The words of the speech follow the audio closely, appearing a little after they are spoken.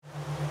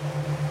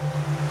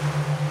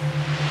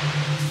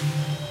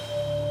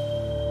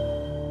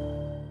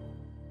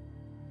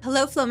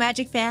Hello, Flow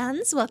Magic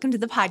fans. Welcome to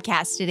the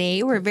podcast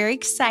today. We're very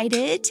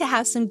excited to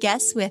have some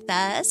guests with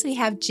us. We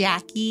have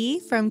Jackie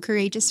from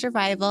Courageous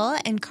Survival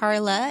and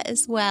Karla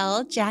as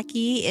well.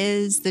 Jackie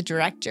is the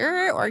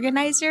director,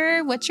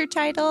 organizer. What's your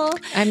title?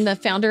 I'm the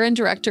founder and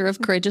director of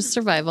Courageous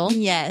Survival.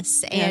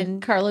 Yes. And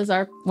Karla's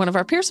one of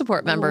our peer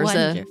support members,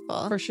 wonderful.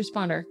 A first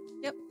responder.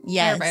 Yep.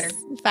 Yes.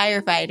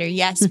 Firefighter.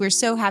 Yes. We're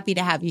so happy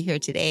to have you here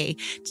today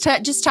to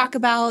just talk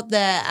about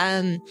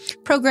the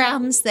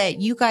programs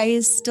that you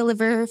guys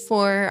deliver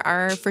for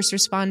our first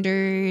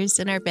responders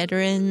and our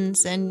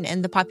veterans and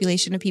the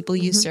population of people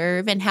you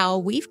serve and how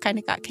we've kind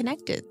of got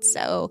connected.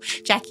 So,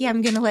 Jackie,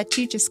 I'm going to let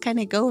you just kind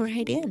of go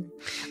right in.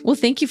 Well,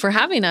 thank you for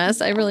having us.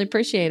 I really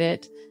appreciate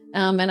it.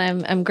 And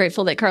I'm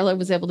grateful that Karla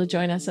was able to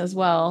join us as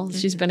well.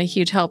 She's been a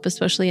huge help,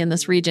 especially in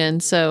this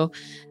region. So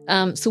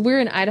we're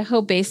an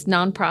Idaho-based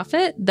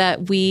nonprofit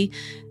that we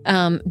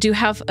do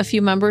have a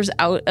few members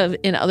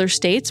in other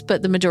states,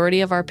 but the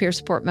majority of our peer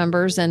support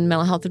members and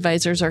mental health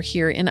advisors are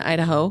here in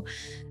Idaho.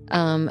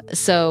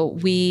 So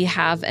we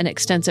have an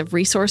extensive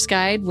resource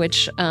guide,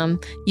 which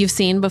you've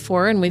seen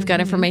before, and we've got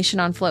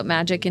information on Float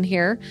Magic in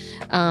here.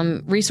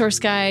 Resource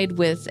guide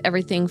with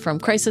everything from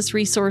crisis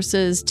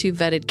resources to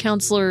vetted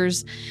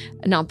counselors,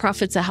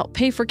 nonprofits that help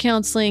pay for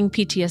counseling,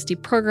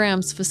 PTSD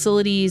programs,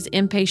 facilities,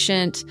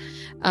 inpatient,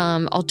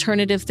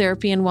 alternative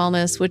therapy and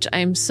wellness, which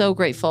I'm so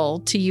grateful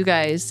to you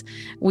guys.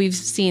 We've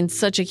seen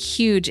such a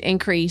huge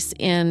increase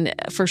in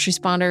first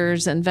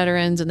responders and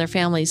veterans and their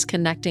families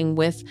connecting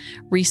with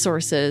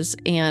resources.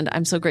 And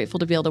I'm so grateful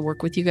to be able to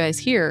work with you guys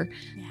here.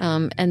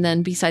 Yeah. And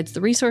then besides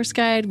the resource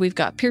guide, we've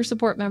got peer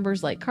support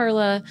members like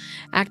Karla,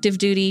 active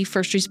duty,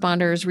 first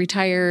responders,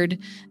 retired,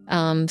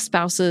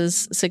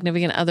 spouses,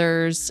 significant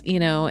others,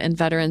 and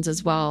veterans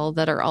as well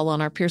that are all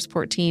on our peer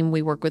support team.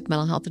 We work with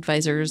mental health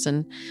advisors,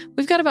 and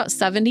we've got about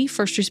 70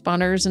 first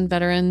responders and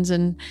veterans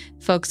and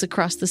folks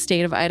across the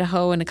state of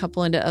Idaho and a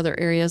couple into other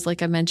areas,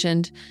 like I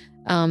mentioned,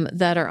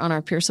 that are on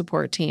our peer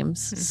support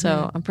teams.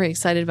 So I'm pretty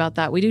excited about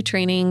that. We do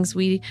trainings.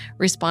 We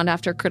respond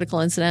after critical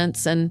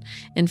incidents. And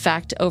in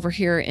fact, over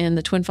here in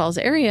the Twin Falls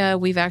area,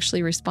 we've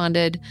actually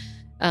responded.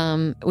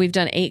 We've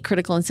done 8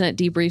 critical incident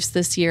debriefs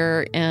this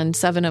year, and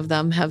 7 of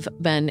them have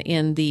been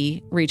in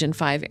the Region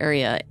 5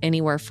 area,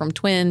 anywhere from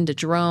Twin to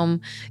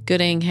Jerome,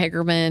 Gooding,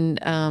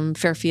 Hagerman,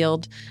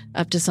 Fairfield,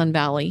 up to Sun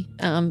Valley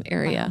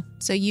area. Wow.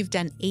 So you've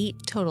done 8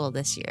 total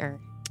this year.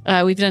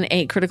 We've done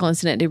 8 critical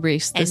incident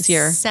debriefs this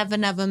year.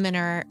 7 of them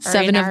are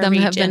 7 of them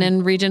region. Have been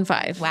in Region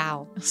 5.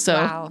 Wow. So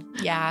wow.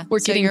 Yeah. We're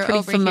getting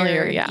pretty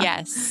familiar. Here, yeah.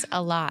 Yes,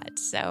 a lot.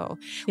 So,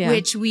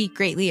 which we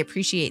greatly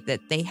appreciate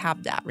that they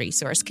have that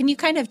resource. Can you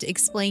kind of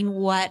explain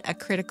what a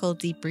critical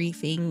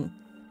debriefing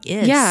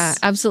is? Yeah,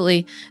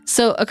 absolutely.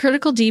 So a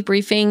critical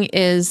debriefing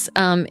is,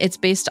 it's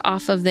based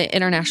off of the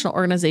international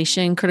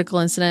organization,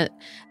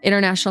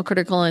 International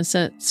Critical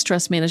Incident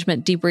Stress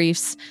Management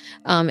Debriefs.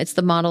 It's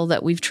the model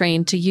that we've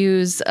trained to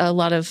use. A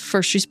lot of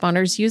first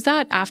responders use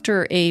that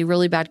after a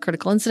really bad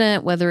critical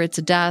incident, whether it's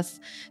a death,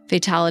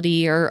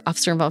 fatality, or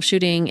officer-involved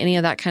shooting, any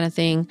of that kind of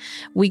thing.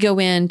 We go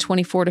in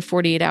 24 to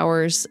 48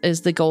 hours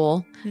is the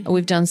goal.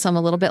 We've done some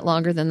a little bit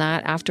longer than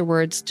that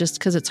afterwards, just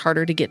because it's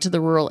harder to get to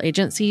the rural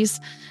agencies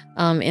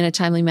in a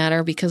timely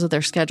manner because of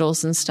their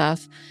schedules and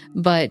stuff.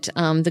 But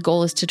the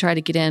goal is to try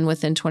to get in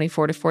within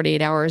 24 to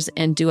 48 hours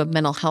and do a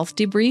mental health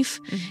debrief.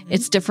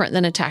 It's different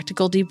than a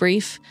tactical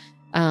debrief.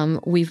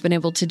 We've been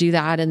able to do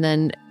that and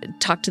then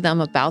talk to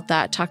them about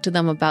that, talk to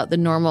them about the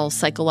normal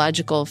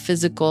psychological,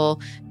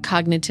 physical,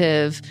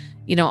 cognitive,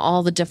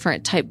 all the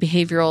different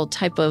behavioral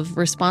type of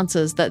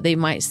responses that they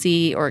might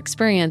see or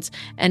experience,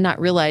 and not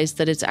realize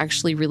that it's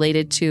actually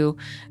related to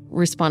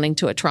responding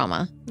to a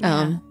trauma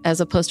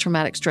as a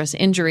post-traumatic stress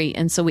injury.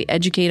 And so we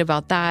educate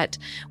about that.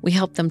 We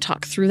help them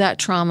talk through that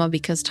trauma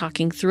because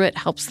talking through it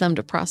helps them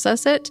to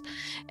process it,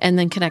 and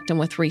then connect them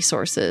with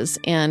resources.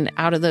 And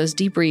out of those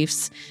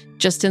debriefs,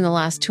 just in the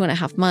last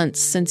 2.5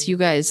 months since you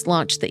guys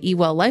launched the E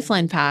Well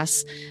Lifeline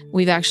Pass,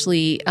 we've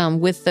actually,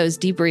 with those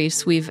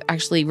debriefs, we've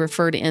actually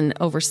referred in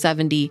over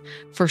 70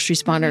 first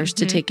responders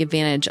to take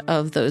advantage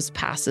of those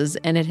passes.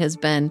 And it has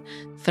been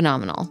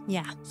phenomenal.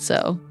 Yeah.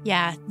 So.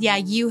 Yeah.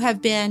 You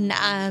have been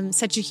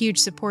such a huge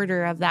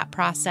supporter of that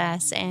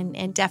process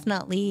and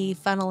definitely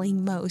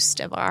funneling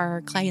most of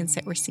our clients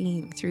that we're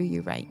seeing through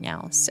you right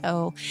now.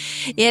 So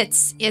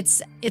it's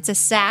a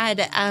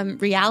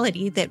sad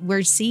reality that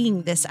we're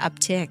seeing this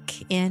uptick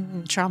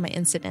in trauma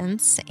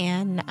incidents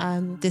and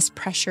this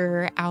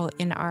pressure out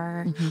in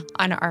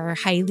on our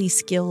highly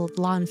skilled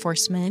law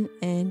enforcement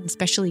and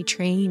especially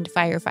trained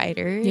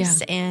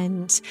firefighters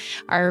and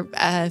our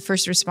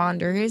first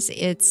responders.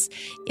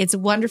 It's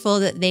wonderful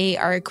that they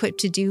are equipped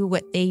to do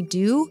what they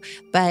do,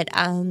 but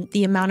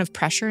the amount of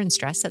pressure and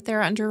stress that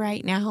they're under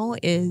right now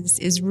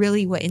is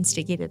really what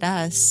instigated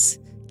us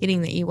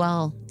getting the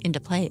E-Well into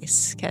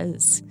place.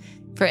 Because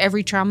for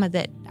every trauma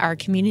that our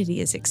community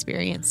is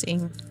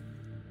experiencing,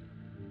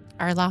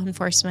 our law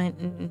enforcement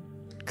and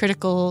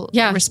critical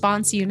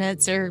response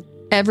units are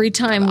every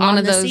time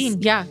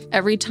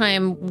every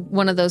time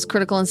one of those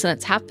critical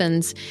incidents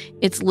happens,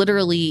 it's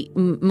literally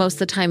most of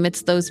the time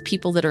it's those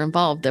people that are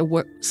involved that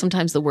were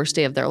sometimes the worst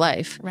day of their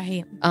life.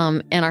 Right.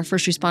 And our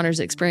first responders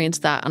experience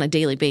that on a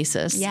daily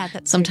basis. Yeah,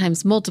 that's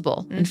sometimes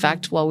multiple. In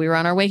fact, while we were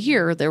on our way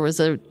here, there was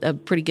a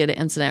pretty good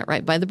incident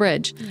right by the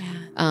bridge.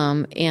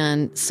 Yeah.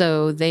 And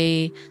so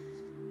they,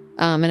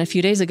 and a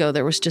few days ago,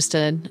 there was just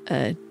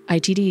a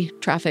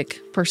ITD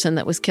traffic person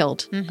that was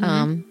killed,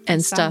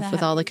 and stuff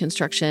with all the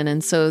construction.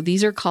 And so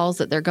these are calls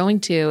that they're going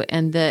to,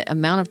 and the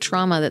amount of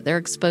trauma that they're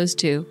exposed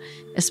to,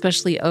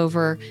 especially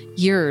over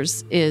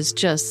years, is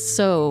just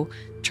so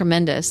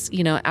tremendous.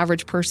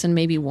 Average person,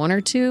 maybe 1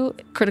 or 2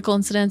 critical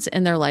incidents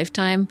in their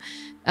lifetime.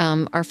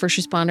 Our first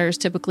responders,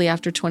 typically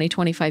after 20,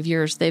 25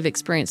 years, they've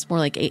experienced more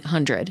like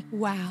 800.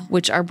 Wow.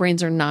 Which our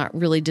brains are not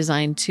really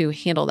designed to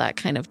handle that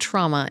kind of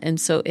trauma. And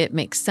so it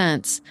makes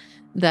sense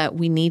that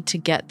we need to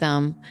get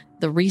them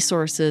the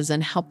resources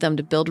and help them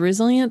to build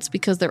resilience,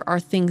 because there are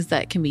things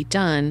that can be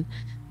done.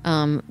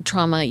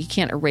 Trauma, you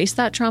can't erase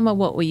that trauma.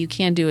 What you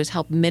can do is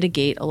help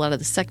mitigate a lot of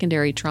the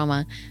secondary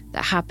trauma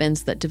that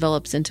happens, that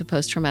develops into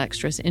post-traumatic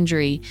stress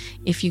injury,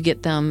 if you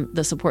get them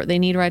the support they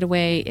need right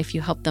away, if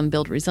you help them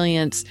build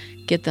resilience,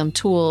 get them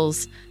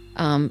tools,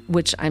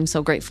 which I'm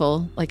so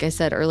grateful, like I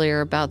said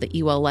earlier, about the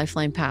E Well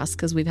Lifeline Pass,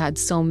 because we've had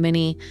so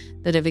many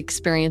that have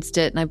experienced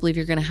it. And I believe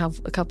you're going to have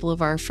a couple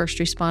of our first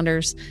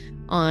responders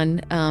on,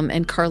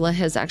 and Karla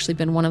has actually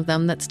been one of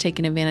them that's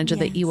taken advantage of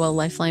the E Well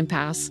Lifeline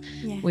Pass.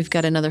 Yes. We've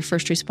got another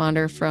first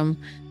responder from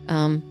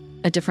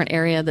a different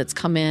area that's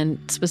come in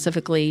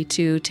specifically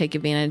to take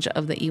advantage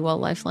of the E Well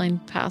Lifeline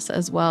Pass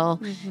as well.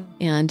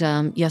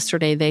 And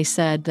yesterday they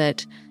said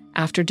that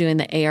after doing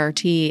the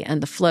ART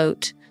and the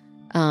float,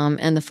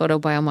 and the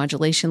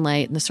photobiomodulation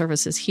light and the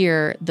services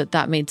here,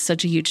 that made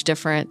such a huge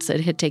difference.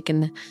 It had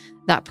taken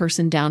that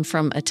person down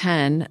from a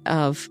 10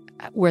 of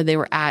where they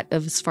were at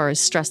as far as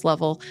stress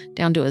level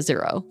down to a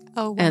 0.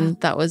 Oh, wow.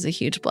 And that was a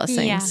huge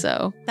blessing. Yeah,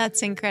 so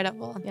that's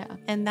incredible. Yeah.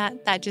 And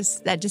that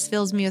just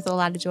fills me with a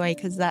lot of joy,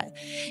 because that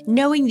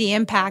knowing the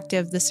impact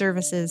of the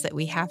services that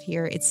we have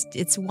here,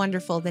 it's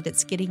wonderful that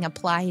it's getting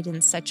applied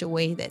in such a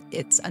way that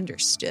it's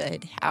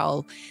understood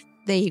how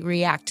they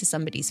react to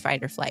somebody's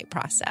fight or flight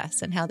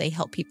process and how they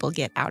help people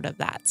get out of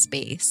that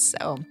space.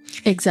 So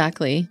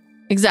Exactly.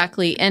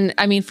 And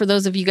I mean, for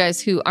those of you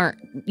guys who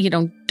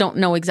don't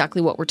know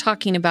exactly what we're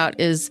talking about,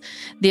 is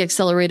the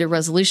accelerated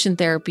resolution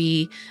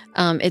therapy.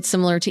 It's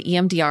similar to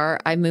EMDR,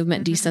 eye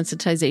movement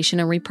desensitization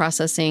and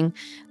reprocessing.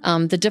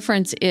 The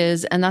difference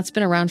is, and that's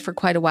been around for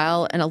quite a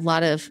while, and a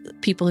lot of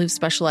people who've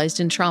specialized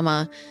in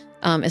trauma,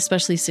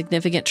 especially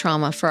significant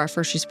trauma for our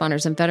first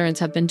responders and veterans,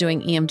 have been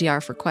doing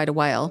EMDR for quite a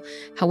while.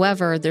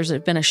 However, there's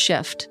been a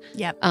shift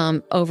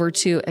over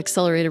to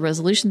accelerated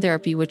resolution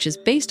therapy, which is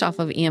based off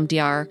of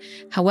EMDR.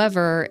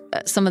 However,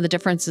 some of the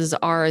differences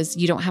is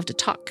you don't have to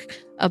talk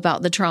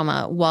about the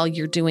trauma while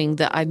you're doing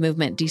the eye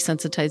movement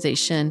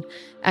desensitization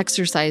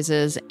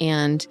exercises.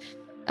 And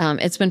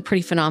it's been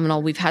pretty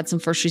phenomenal. We've had some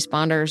first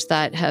responders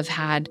that have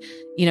had,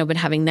 been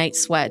having night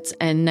sweats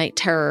and night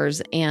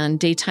terrors and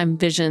daytime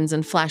visions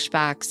and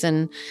flashbacks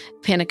and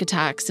panic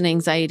attacks and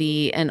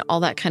anxiety and all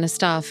that kind of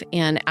stuff.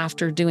 And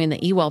after doing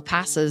the E Well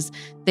passes,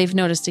 they've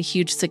noticed a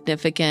huge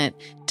significant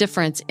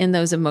difference in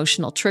those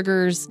emotional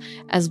triggers,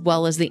 as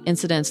well as the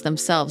incidents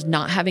themselves,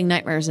 not having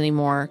nightmares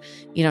anymore,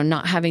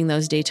 not having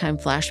those daytime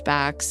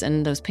flashbacks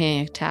and those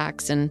panic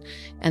attacks and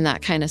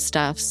that kind of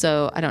stuff.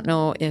 So I don't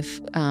know if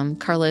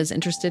Karla is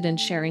interested in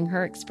sharing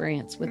her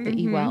experience with the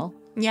E Well.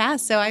 Yeah,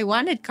 so I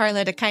wanted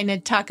Karla to kind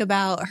of talk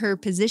about her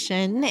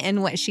position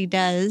and what she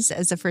does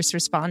as a first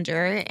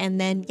responder.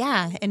 And then,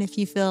 and if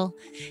you feel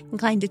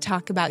inclined to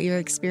talk about your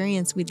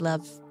experience, we'd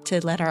love to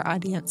let our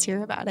audience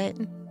hear about it.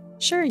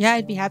 Sure, yeah,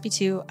 I'd be happy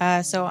to.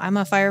 So I'm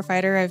a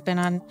firefighter. I've been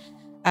on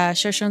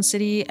Shoshone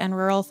City and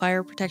Rural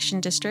Fire Protection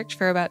District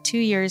for about 2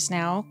 years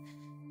now.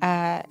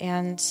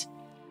 And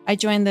I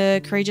joined the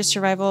Courageous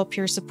Survival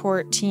Peer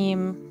Support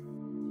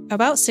Team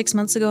about 6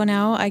 months ago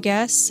now, I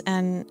guess.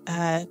 And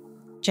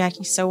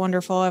Jackie's so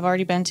wonderful. I've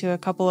already been to a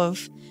couple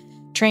of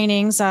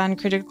trainings on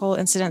critical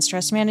incident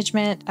stress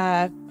management,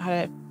 how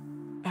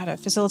to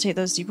facilitate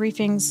those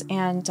debriefings,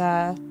 and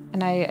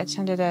I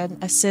attended an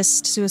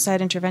assist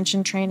suicide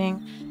intervention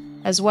training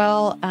as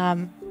well.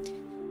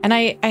 And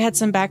I had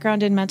some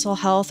background in mental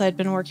health. I'd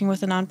been working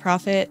with a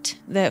nonprofit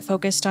that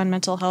focused on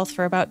mental health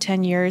for about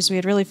 10 years. We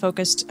had really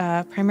focused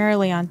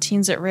primarily on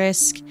teens at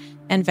risk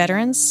and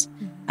veterans,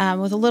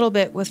 with a little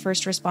bit with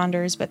first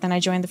responders, but then I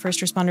joined the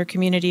first responder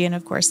community. And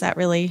of course that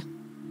really,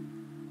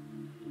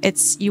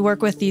 you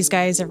work with these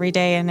guys every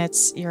day, and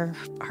your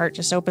heart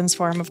just opens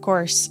for them, of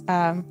course,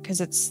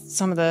 because it's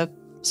some of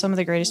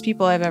the greatest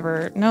people I've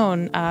ever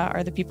known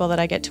are the people that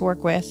I get to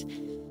work with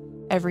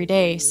every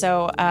day.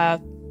 So I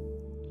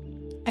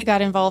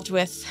got involved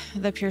with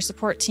the peer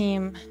support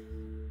team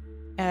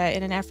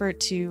in an effort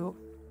to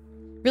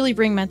really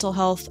bring mental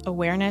health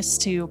awareness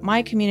to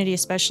my community,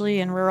 especially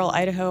in rural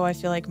Idaho. I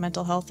feel like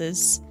mental health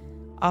is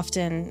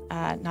often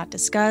not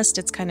discussed.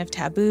 It's kind of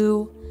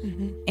taboo.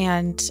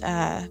 And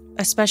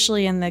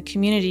especially in the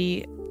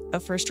community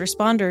of first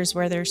responders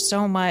where there's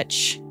so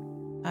much,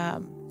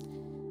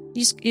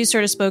 you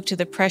sort of spoke to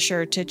the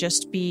pressure to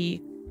just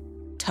be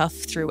tough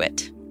through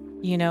it,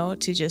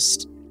 to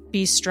just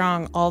be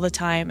strong all the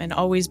time and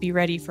always be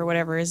ready for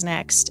whatever is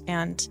next.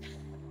 And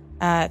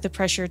the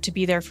pressure to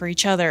be there for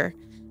each other,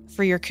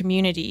 for your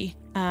community.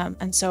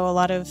 And so a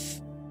lot of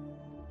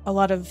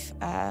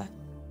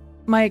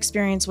my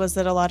experience was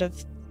that a lot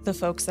of the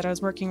folks that I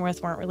was working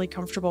with weren't really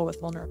comfortable with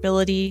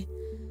vulnerability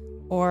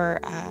or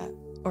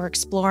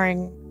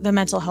exploring the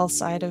mental health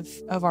side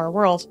of our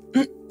world.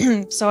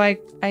 So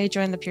I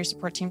joined the peer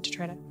support team to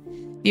try to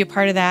be a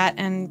part of that.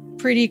 And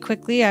pretty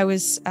quickly I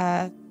was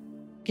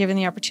given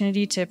the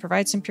opportunity to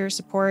provide some peer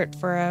support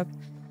for a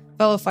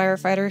fellow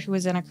firefighter who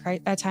was in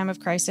a time of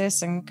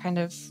crisis and kind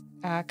of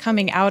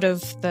coming out of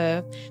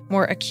the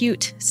more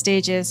acute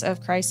stages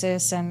of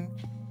crisis and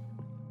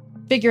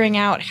figuring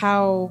out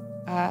how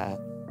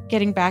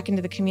getting back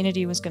into the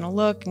community was going to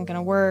look and going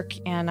to work.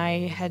 And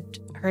I had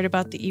heard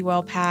about the E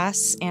Well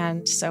Pass.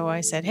 And so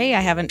I said, hey, I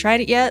haven't tried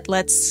it yet.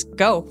 Let's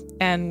go.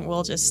 And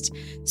we'll just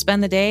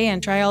spend the day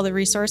and try all the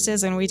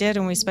resources. And we did.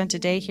 And we spent a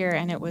day here.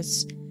 And it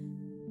was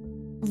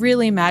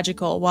really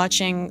magical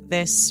watching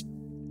this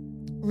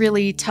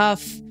really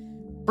tough,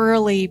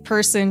 burly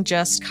person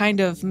just kind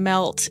of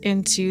melt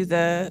into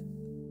the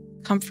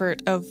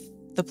comfort of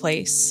the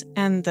place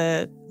and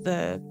the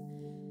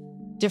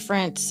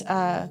different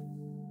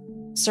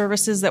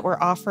services that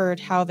were offered,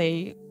 how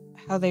they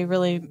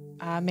really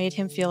made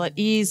him feel at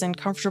ease and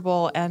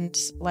comfortable, and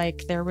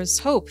like there was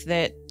hope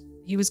that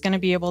he was going to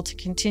be able to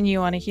continue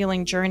on a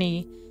healing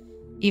journey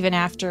even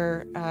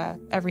after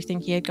everything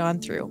he had gone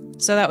through.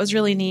 So that was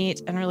really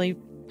neat and really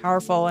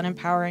powerful and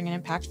empowering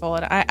and impactful.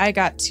 And I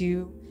got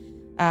to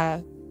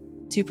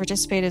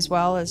participate as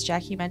well, as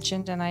Jackie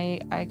mentioned, and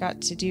I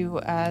got to do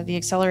the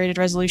accelerated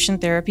resolution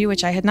therapy,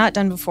 which I had not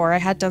done before. I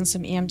had done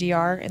some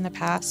EMDR in the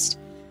past,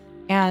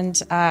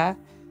 and I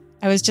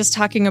was just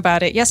talking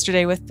about it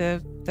yesterday with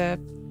the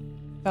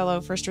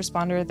fellow first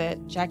responder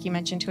that Jackie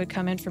mentioned who had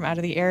come in from out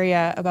of the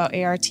area about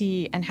ART,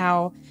 and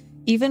how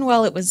even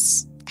while it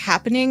was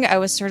happening, I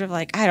was sort of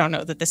like, I don't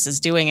know that this is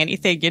doing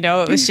anything,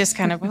 It was just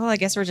kind of, well, I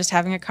guess we're just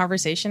having a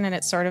conversation and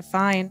it's sort of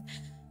fine.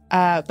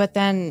 But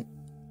then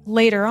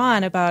later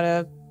on,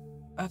 about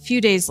a few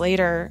days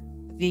later,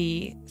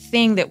 the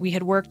thing that we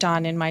had worked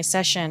on in my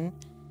session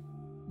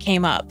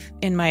came up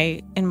in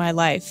my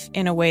life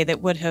in a way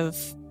that would have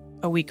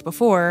a week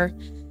before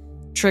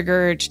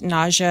triggered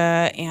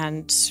nausea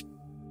and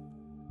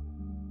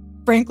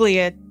frankly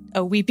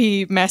a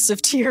weepy mess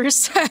of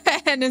tears.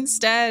 And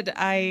instead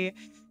I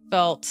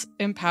felt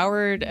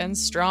empowered and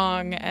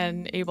strong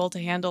and able to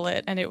handle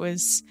it, and it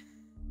was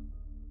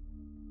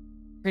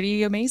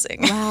pretty amazing.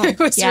 Wow. It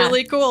was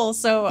really cool.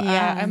 So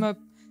I'm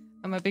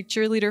a big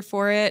cheerleader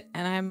for it,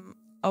 and I'm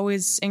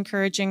always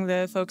encouraging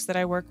the folks that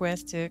I work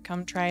with to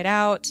come try it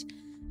out.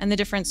 And the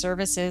different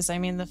services, I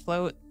mean, the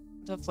float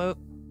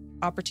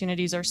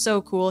opportunities are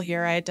so cool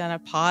here. I had done a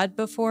pod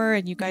before,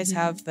 and you guys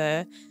have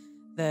the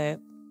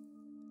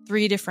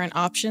 3 different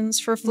options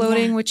for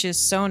floating, which is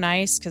so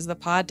nice because the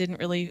pod didn't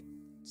really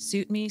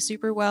suit me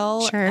super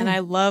well. Sure. And I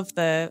love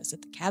is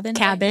it the cabin?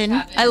 Cabin.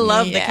 I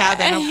love the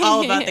cabin. I'm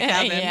all about the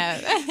cabin.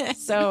 Yeah.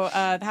 So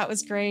that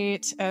was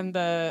great. And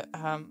the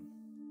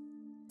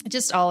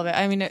just all of it.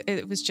 I mean,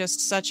 it was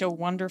just such a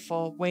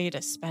wonderful way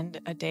to spend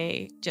a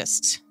day,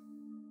 just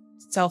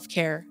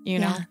self-care,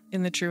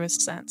 in the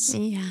truest sense.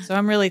 Yeah. So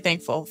I'm really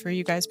thankful for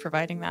you guys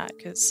providing that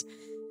because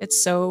it's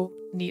so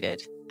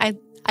needed.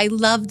 I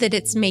love that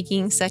it's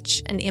making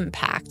such an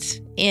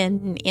impact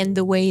in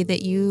the way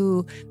that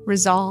you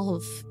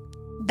resolve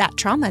that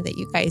trauma that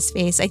you guys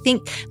face. I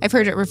think I've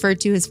heard it referred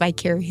to as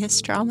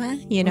vicarious trauma.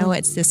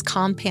 It's this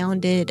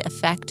compounded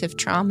effect of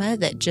trauma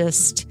that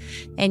just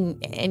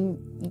and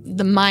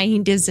the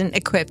mind isn't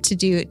equipped to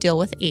deal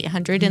with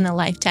 800 in a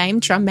lifetime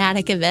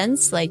traumatic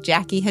events like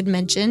Jackie had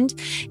mentioned.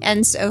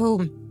 And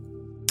so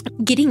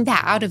getting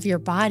that out of your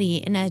body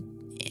in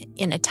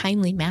a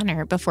timely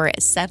manner before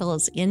it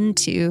settles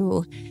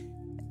into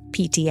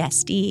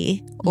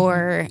PTSD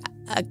or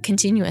a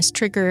continuous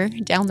trigger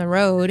down the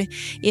road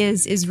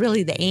is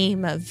really the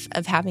aim of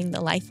having the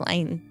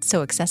lifeline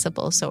so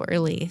accessible so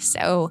early.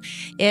 So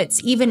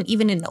it's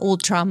even in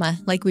old trauma,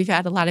 like we've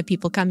had a lot of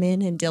people come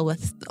in and deal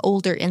with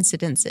older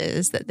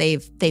incidences that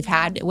they've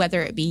had,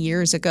 whether it be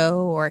years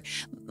ago or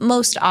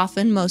most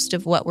often, most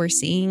of what we're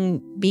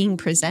seeing being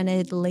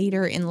presented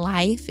later in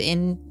life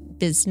in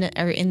business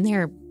or in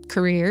their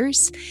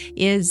careers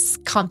is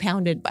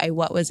compounded by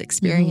what was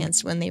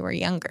experienced when they were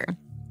younger.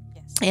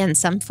 And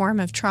some form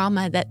of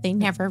trauma that they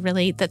never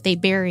really, that they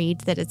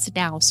buried, that it's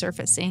now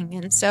surfacing.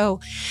 And so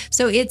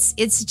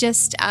it's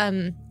just,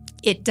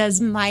 it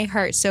does my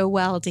heart so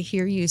well to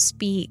hear you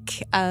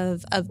speak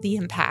of the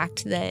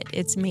impact that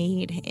it's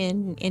made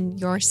in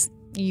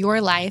your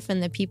life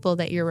and the people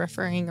that you're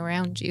referring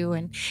around you.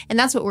 And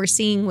that's what we're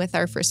seeing with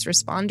our first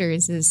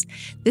responders is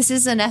this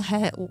isn't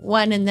a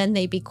one and then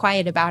they be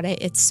quiet about it.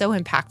 It's so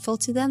impactful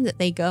to them that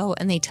they go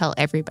and they tell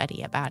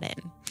everybody about it.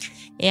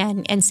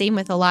 And same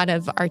with a lot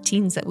of our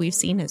teens that we've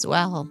seen as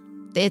well.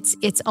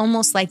 it's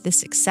almost like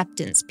this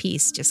acceptance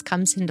piece just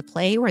comes into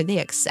play where they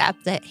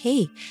accept that,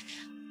 hey,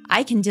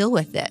 I can deal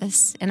with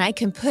this and I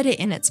can put it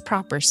in its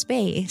proper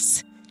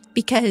space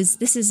because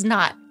this is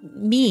not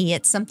me.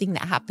 It's something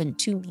that happened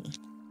to me.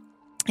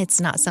 It's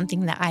not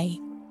something that I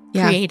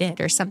created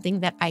or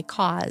something that I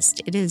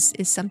caused. It is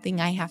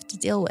something I have to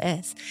deal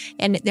with.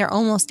 And they're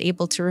almost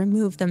able to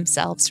remove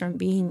themselves from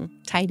being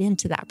tied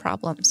into that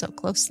problem so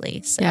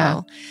closely.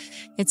 So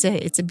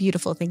it's a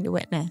beautiful thing to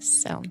witness.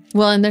 So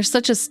well, and there's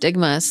such a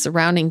stigma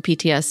surrounding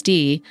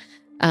PTSD.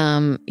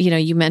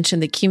 You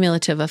mentioned the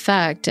cumulative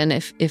effect. And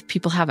if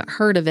people haven't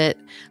heard of it,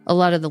 a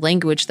lot of the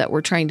language that we're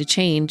trying to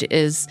change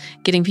is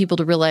getting people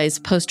to realize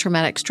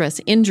post-traumatic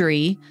stress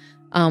injury,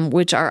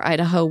 which our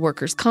Idaho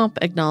workers' comp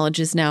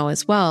acknowledges now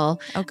as well.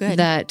 Oh, good.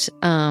 That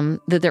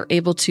they're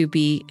able to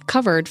be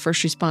covered,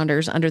 first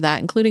responders under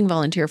that, including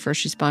volunteer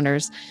first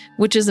responders,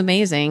 which is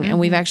amazing. And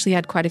we've actually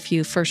had quite a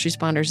few first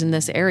responders in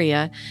this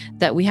area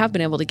that we have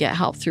been able to get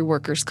help through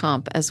workers'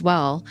 comp as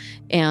well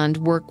and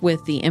work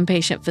with the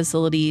inpatient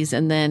facilities.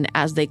 And then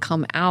as they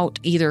come out,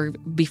 either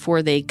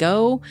before they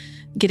go,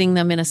 getting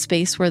them in a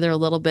space where they're a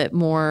little bit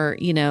more,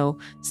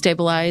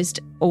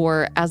 stabilized,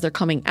 or as they're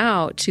coming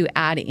out to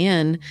add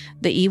in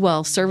the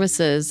E-Well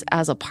services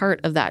as a part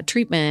of that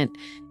treatment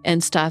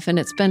and stuff. And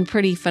it's been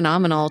pretty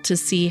phenomenal to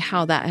see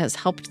how that has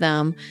helped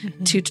them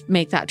to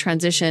make that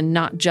transition,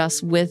 not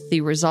just with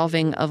the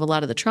resolving of a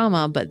lot of the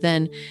trauma, but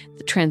then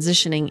the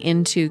transitioning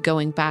into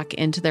going back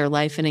into their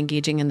life and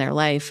engaging in their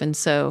life. And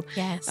so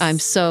I'm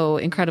so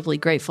incredibly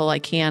grateful. I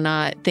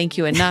cannot thank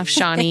you enough,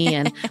 Shawnee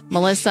and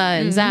Melissa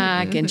and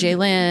Zach and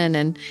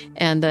Jaylyn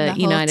and the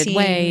United team.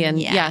 Way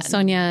and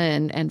Sonia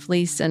and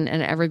Felice and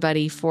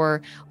everybody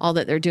for all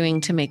that they're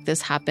doing to make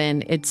this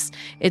happen. It's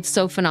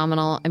so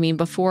phenomenal. I mean,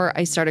 before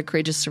I started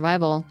Courageous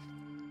Survival,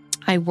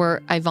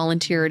 I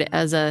volunteered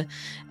as a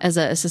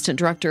assistant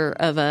director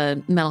of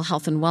a mental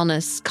health and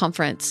wellness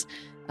conference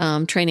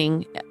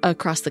training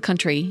across the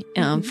country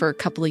for a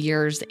couple of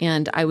years.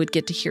 And I would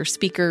get to hear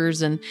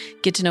speakers and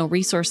get to know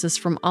resources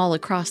from all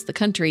across the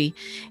country.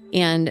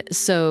 And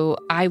so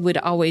I would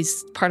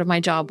always, part of my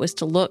job was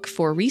to look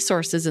for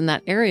resources in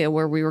that area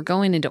where we were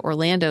going into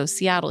Orlando,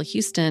 Seattle,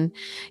 Houston,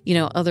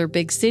 other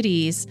big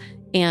cities.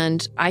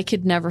 And I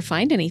could never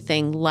find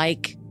anything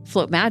like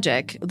Float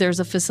Magic.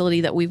 There's a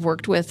facility that we've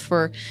worked with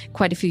for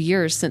quite a few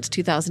years since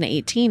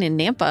 2018 in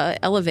Nampa,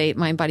 Elevate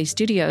Mind Body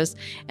Studios.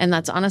 And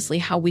that's honestly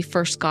how we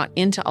first got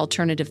into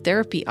alternative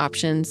therapy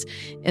options,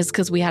 is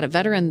because we had a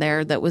veteran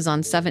there that was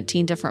on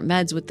 17 different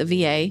meds with the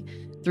VA,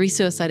 3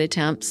 suicide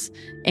attempts,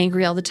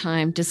 angry all the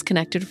time,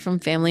 disconnected from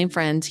family and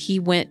friends. He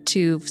went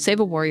to Save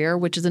a Warrior,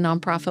 which is a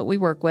nonprofit we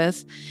work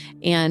with,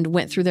 and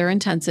went through their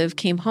intensive,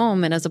 came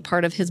home, and as a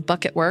part of his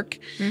bucket work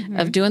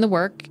of doing the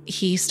work,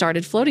 he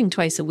started floating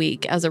twice a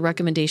week as a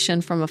recommendation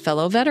from a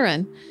fellow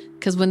veteran.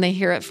 Because when they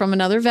hear it from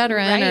another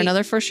veteran or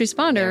another first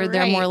responder,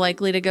 they're more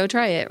likely to go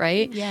try it,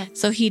 right? Yeah.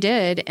 So he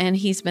did, and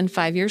he's been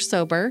 5 years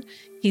sober.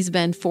 He's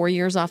been 4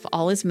 years off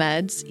all his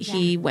meds. Yeah.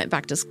 He went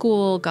back to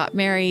school, got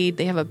married.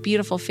 They have a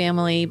beautiful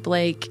family.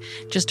 Blake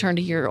just turned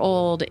a year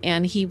old,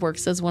 and he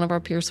works as one of our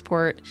peer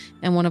support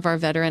and one of our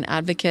veteran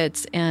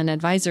advocates and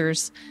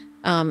advisors.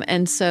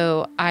 And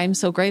so I'm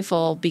so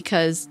grateful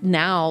because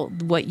now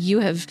what you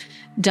have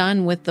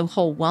done with the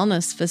whole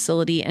wellness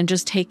facility and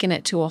just taken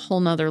it to a whole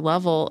nother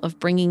level of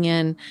bringing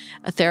in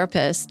a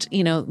therapist,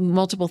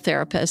 multiple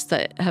therapists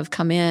that have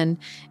come in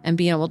and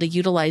being able to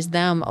utilize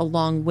them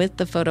along with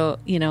the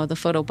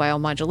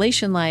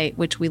photobiomodulation light,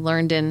 which we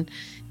learned in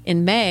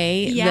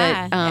May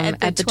that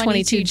at the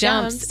 22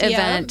 Jumps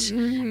event,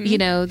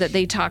 that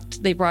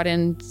they brought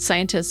in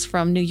scientists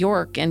from New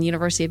York and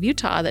University of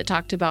Utah that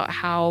talked about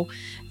how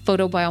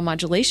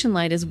photobiomodulation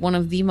light is one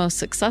of the most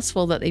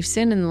successful that they've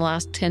seen in the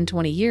last 10,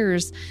 20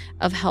 years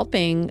of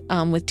helping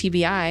with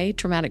TBI,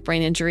 traumatic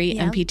brain injury,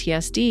 and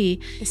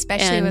PTSD.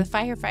 Especially with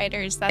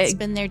firefighters. That's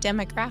been their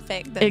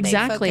demographic that they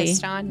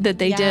focused on. That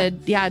they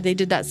did. Yeah, they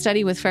did that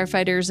study with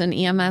firefighters and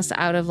EMS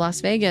out of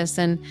Las Vegas.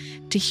 And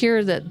to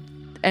hear that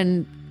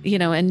and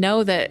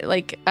know that,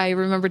 like, I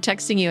remember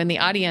texting you in the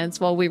audience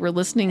while we were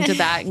listening to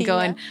that and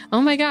going,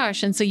 oh my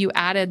gosh. And so you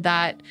added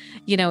that,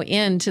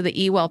 into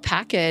the E Well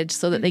package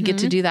so that they get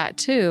to do that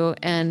too.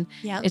 And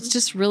it's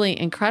just really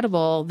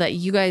incredible that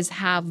you guys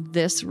have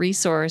this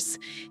resource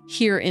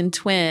here in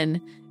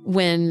Twin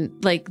when,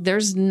 like,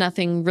 there's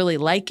nothing really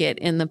like it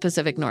in the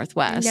Pacific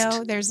Northwest.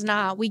 No, there's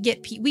not. We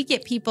get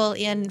people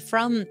in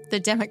from the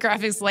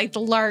demographics, like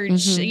the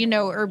large,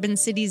 urban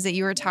cities that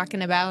you were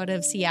talking about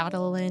of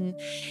Seattle and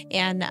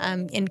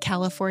in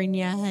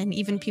California, and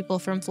even people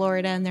from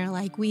Florida. And they're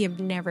like, we have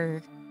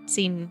never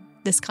seen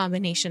this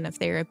combination of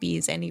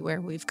therapies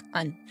anywhere we've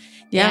gone.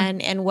 Yeah.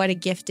 And what a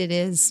gift it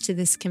is to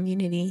this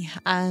community.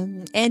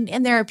 And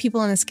there are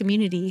people in this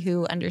community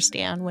who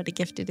understand what a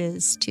gift it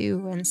is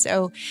too. And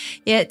so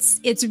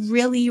it's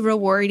really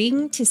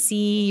rewarding to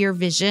see your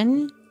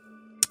vision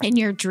and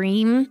your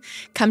dream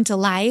come to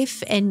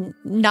life, and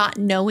not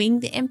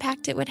knowing the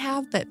impact it would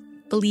have, but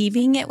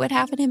believing it would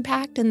have an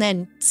impact, and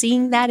then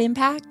seeing that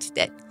impact.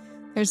 That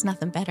there's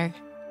nothing better.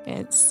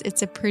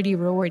 It's a pretty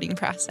rewarding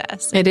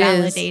process. It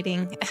is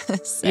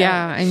validating. So.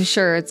 Yeah, I'm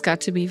sure it's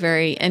got to be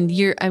very, and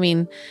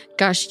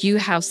gosh, you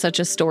have such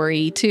a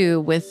story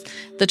too with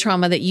the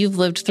trauma that you've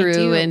lived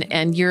through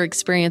and your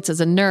experience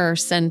as a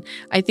nurse. And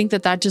I think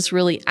that just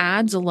really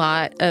adds a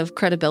lot of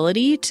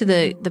credibility to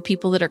the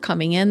people that are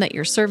coming in that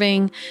you're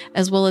serving,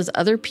 as well as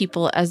other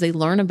people as they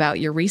learn about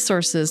your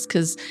resources.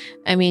 Because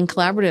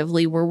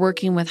collaboratively, we're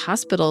working with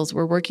hospitals,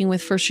 we're working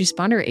with first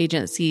responder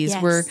agencies,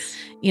 yes. we're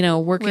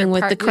working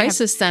with the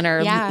crisis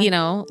center,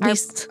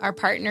 our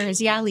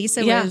partners. Yeah.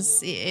 Lisa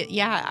was,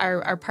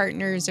 our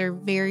partners are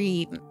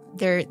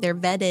they're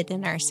vetted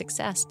in our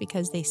success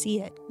because they see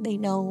it. They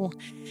know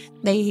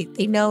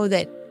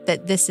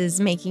that this is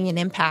making an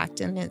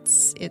impact, and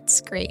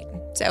it's great.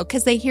 So,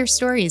 cause they hear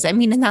stories.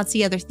 And that's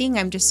the other thing.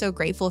 I'm just so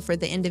grateful for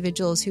the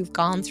individuals who've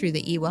gone through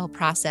the E Well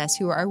process,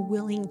 who are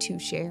willing to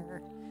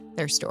share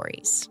their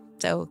stories.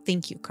 So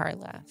thank you,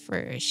 Karla,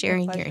 for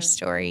sharing your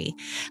story.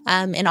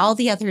 And all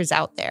the others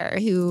out there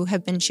who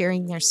have been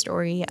sharing their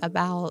story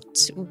about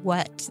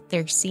what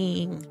they're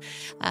seeing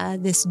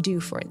this do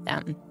for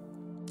them.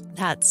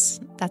 That's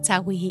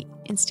how we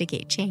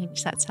instigate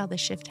change. That's how the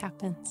shift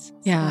happens.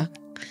 Yeah,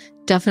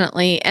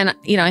 definitely. And,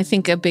 I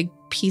think a big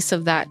piece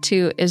of that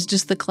too is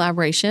just the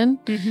collaboration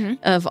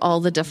of all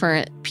the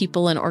different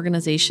people and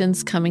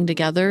organizations coming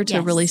together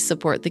to really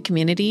support the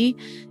community.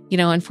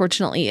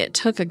 Unfortunately, it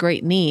took a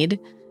great need,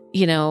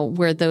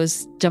 where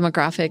those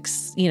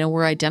demographics,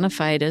 were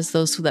identified as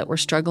those that were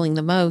struggling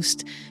the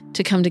most,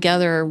 to come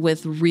together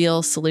with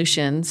real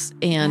solutions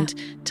and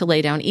to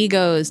lay down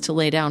egos, to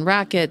lay down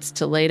rackets,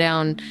 to lay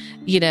down,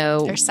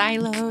 their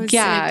silos.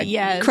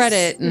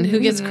 Credit and who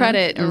gets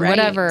credit and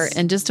whatever.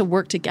 And just to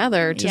work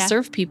together to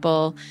serve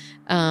people.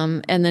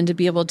 And then to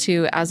be able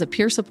to, as a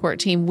peer support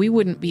team, we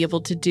wouldn't be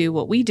able to do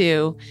what we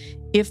do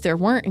if there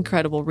weren't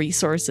incredible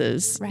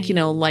resources,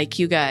 like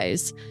you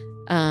guys,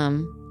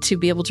 to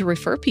be able to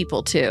refer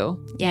people to,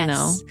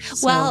 So.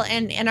 Well,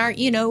 and our,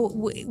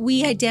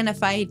 we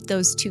identified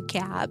those two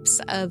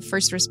camps of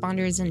first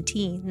responders and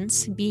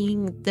teens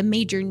being the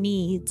major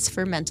needs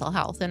for mental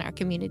health in our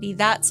community.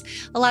 That's,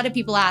 a lot of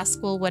people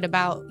ask, well, what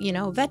about,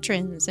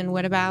 veterans, and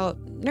what about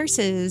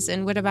nurses,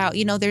 and what about,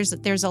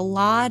 there's a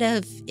lot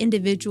of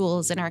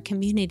individuals in our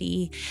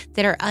community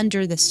that are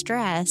under the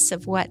stress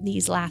of what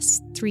these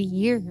last 3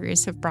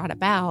 years have brought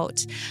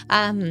about.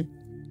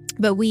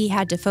 But we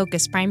had to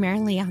focus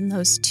primarily on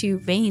those two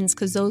veins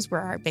because those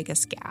were our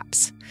biggest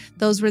gaps.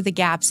 Those were the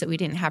gaps that we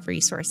didn't have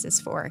resources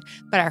for.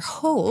 But our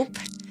hope,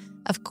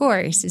 of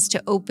course, is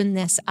to open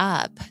this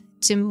up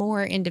to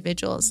more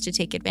individuals to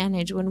take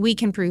advantage when we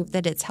can prove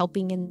that it's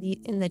helping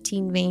in the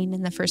teen vein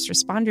and the first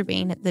responder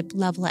vein at the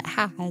level it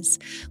has.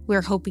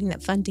 We're hoping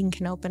that funding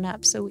can open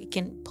up so we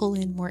can pull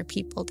in more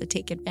people to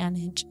take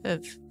advantage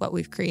of what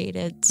we've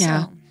created.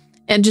 Yeah. So.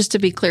 And just to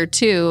be clear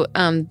too,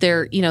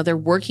 they're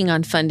working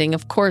on funding,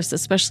 of course,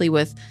 especially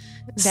with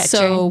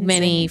so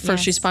many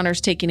first responders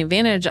taking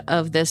advantage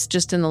of this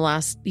just in the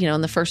last,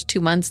 in the first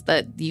 2 months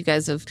that you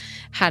guys have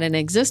had in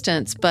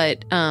existence.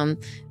 But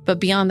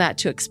beyond that,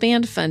 to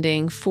expand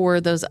funding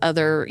for those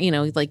other,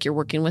 like you're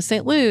working with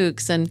St.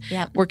 Luke's and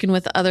working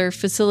with other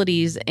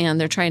facilities, and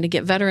they're trying to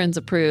get veterans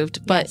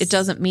approved. But it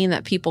doesn't mean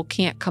that people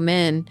can't come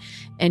in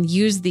and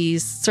use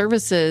these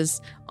services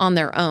on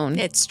their own.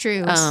 It's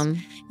true.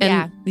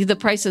 And the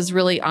prices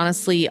really,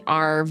 honestly,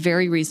 are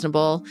very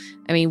reasonable.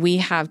 We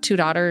have 2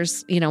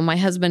 daughters. My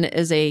husband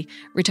is a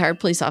retired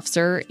police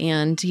officer,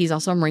 and he's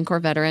also a Marine Corps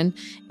veteran.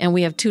 And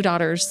we have 2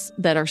 daughters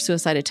that are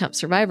suicide attempt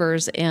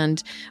survivors.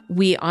 And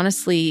we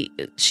honestly,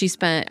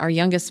 our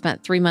youngest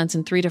spent 3 months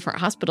in 3 different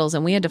hospitals,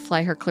 and we had to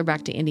fly her clear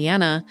back to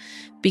Indiana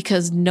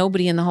because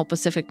nobody in the whole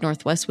Pacific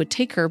Northwest would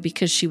take her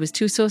because she was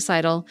too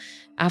suicidal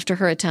after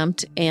her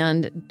attempt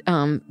and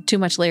too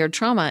much layered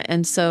trauma.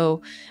 And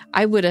so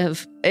I would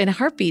have, in a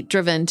heartbeat,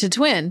 driven to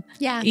Twin,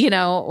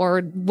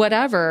 or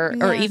whatever,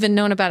 or even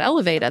known about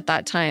Elevate at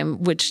that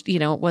time, which,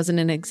 wasn't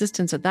in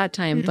existence at that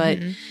time. But,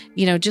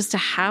 just to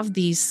have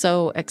these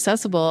so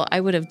accessible,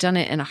 I would have done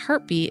it in a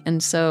heartbeat.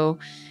 And so,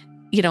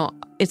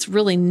 it's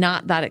really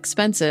not that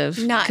expensive.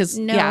 It's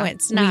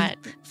not.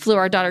 We flew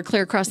our daughter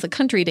clear across the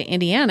country to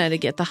Indiana to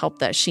get the help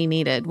that she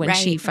needed when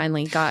she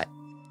finally got.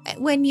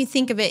 When you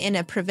think of it in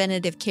a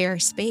preventative care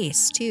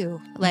space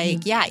too,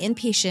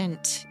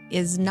 inpatient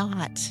is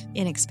not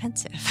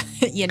inexpensive.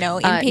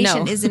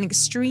 Inpatient is an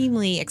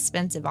extremely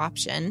expensive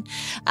option.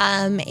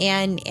 And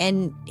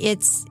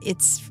it's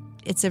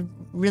a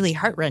really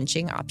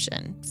heart-wrenching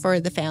option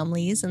for the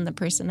families and the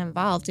person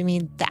involved.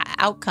 The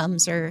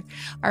outcomes are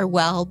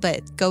well,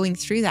 but going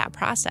through that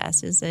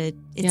process is a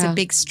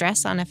big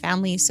stress on a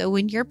family. So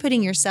when you're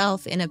putting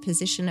yourself in a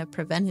position of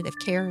preventative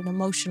care and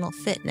emotional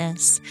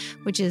fitness,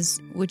 which is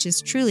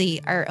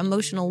truly our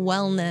emotional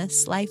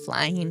wellness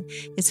lifeline,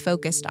 is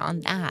focused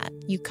on that.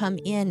 You come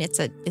in, it's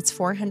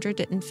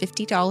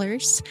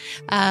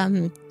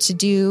 $450 to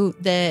do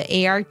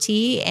the ART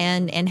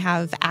and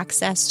have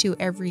access to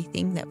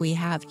everything that we we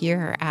have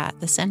here at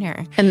the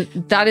center. And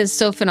that is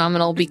so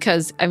phenomenal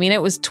because, I mean,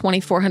 it was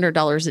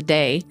 $2,400 a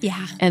day.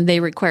 Yeah. And they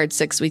required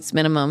 6 weeks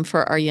minimum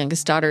for our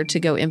youngest daughter to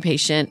go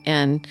inpatient.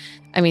 And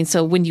I mean,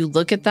 so when you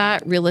look at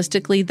that,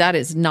 realistically, that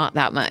is not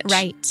that much.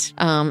 Right.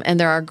 And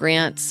there are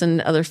grants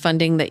and other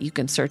funding that you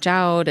can search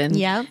out and,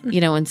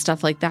 and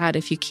stuff like that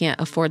if you can't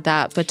afford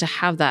that. But to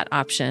have that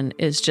option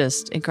is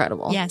just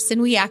incredible. Yes.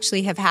 And we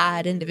actually have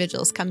had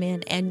individuals come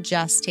in and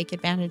just take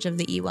advantage of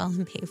the E Well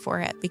and pay for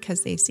it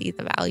because they see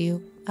the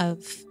value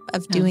of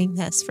doing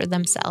this for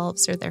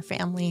themselves or their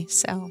family.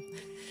 So,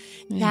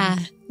 yeah.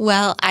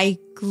 Well, I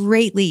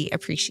greatly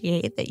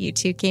appreciate that you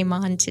two came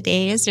on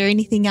today. Is there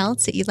anything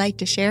else that you'd like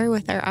to share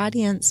with our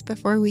audience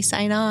before we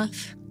sign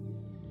off?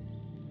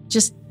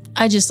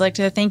 I just like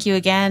to thank you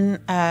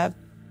again.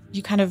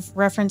 You kind of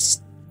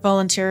referenced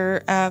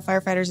volunteer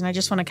firefighters, and I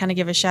just want to kind of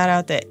give a shout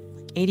out that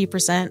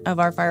 80% of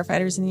our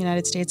firefighters in the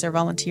United States are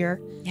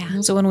volunteer. Yeah.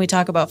 So when we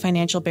talk about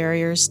financial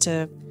barriers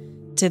to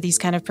these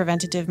kind of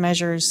preventative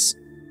measures,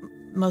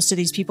 most of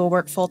these people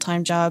work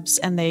full-time jobs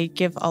and they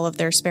give all of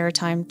their spare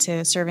time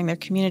to serving their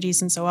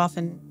communities. And so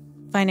often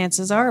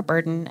finances are a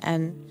burden.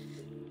 And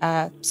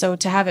so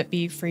to have it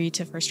be free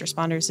to first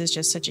responders is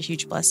just such a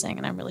huge blessing.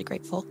 And I'm really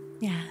grateful.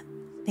 Yeah.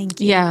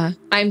 Thank you. Yeah.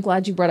 I'm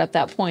glad you brought up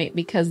that point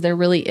because there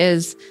really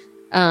is,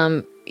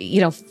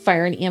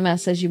 fire and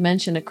EMS, as you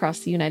mentioned, across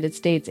the United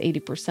States,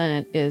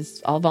 80%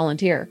 is all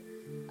volunteer.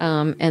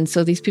 And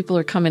so these people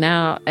are coming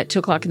out at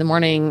 2:00 in the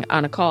morning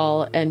on a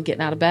call and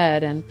getting out of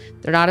bed, and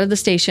they're not at the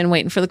station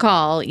waiting for the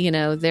call.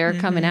 They're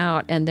coming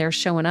out and they're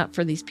showing up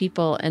for these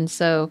people. And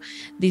so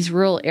these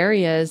rural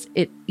areas,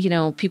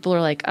 people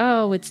are like,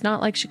 oh, it's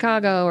not like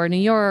Chicago or New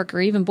York or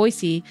even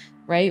Boise,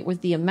 right?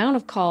 With the amount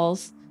of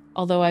calls,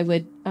 although I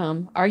would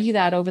argue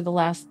that over the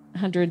last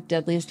 100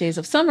 deadliest days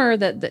of summer,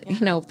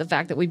 the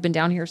fact that we've been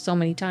down here so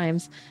many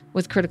times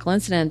with critical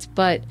incidents,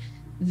 but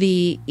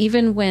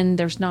even when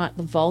there's not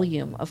the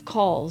volume of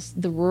calls,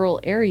 the rural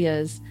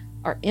areas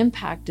are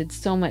impacted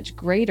so much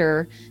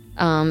greater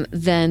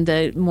than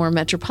the more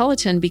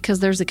metropolitan because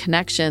there's a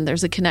connection.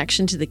 There's a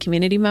connection to the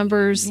community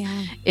members.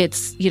 Yeah.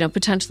 It's,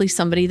 potentially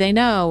somebody they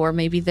know, or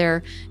maybe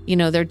their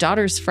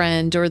daughter's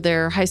friend or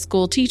their high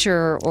school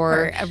teacher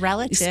or a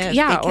relative.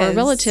 Yeah. Or a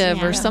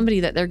relative or somebody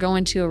that they're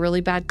going to a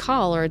really bad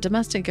call or a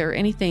domestic or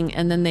anything.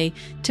 And then they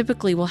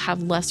typically will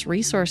have less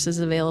resources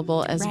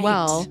available as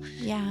well.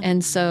 Yeah.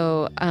 And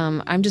so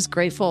I'm just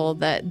grateful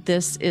that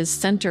this is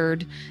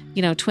centered.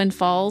 Twin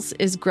Falls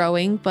is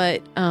growing,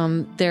 but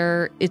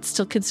it's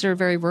still considered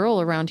very rural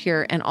around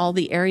here. And all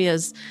the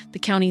areas, the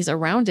counties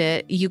around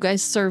it, you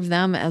guys serve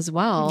them as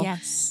well.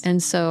 Yes.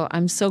 And so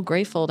I'm so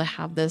grateful to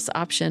have this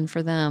option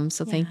for them.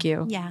 So thank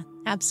you. Yeah,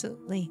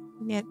 absolutely.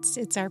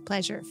 It's our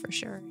pleasure for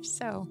sure.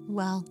 So,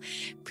 well,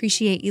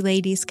 appreciate you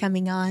ladies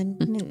coming on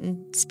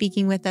and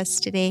speaking with us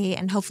today.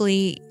 And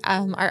hopefully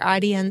our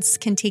audience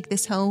can take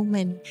this home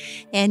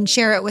and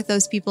share it with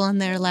those people in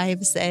their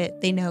lives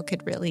that they know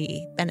could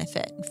really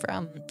benefit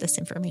from this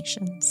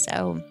information.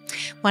 So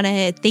want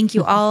to thank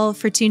you all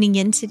for tuning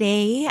in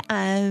today.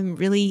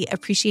 Really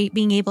appreciate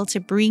being able to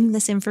bring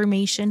this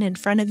information in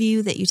front of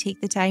you, that you take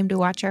the time to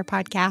watch our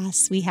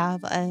podcasts. We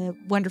have a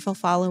wonderful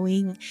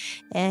following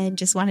and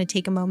just want to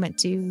take a moment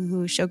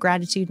to show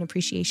gratitude and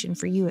appreciation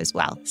for you as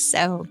well.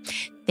 So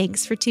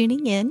thanks for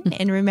tuning in.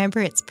 And remember,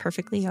 it's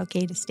perfectly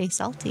okay to stay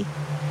salty.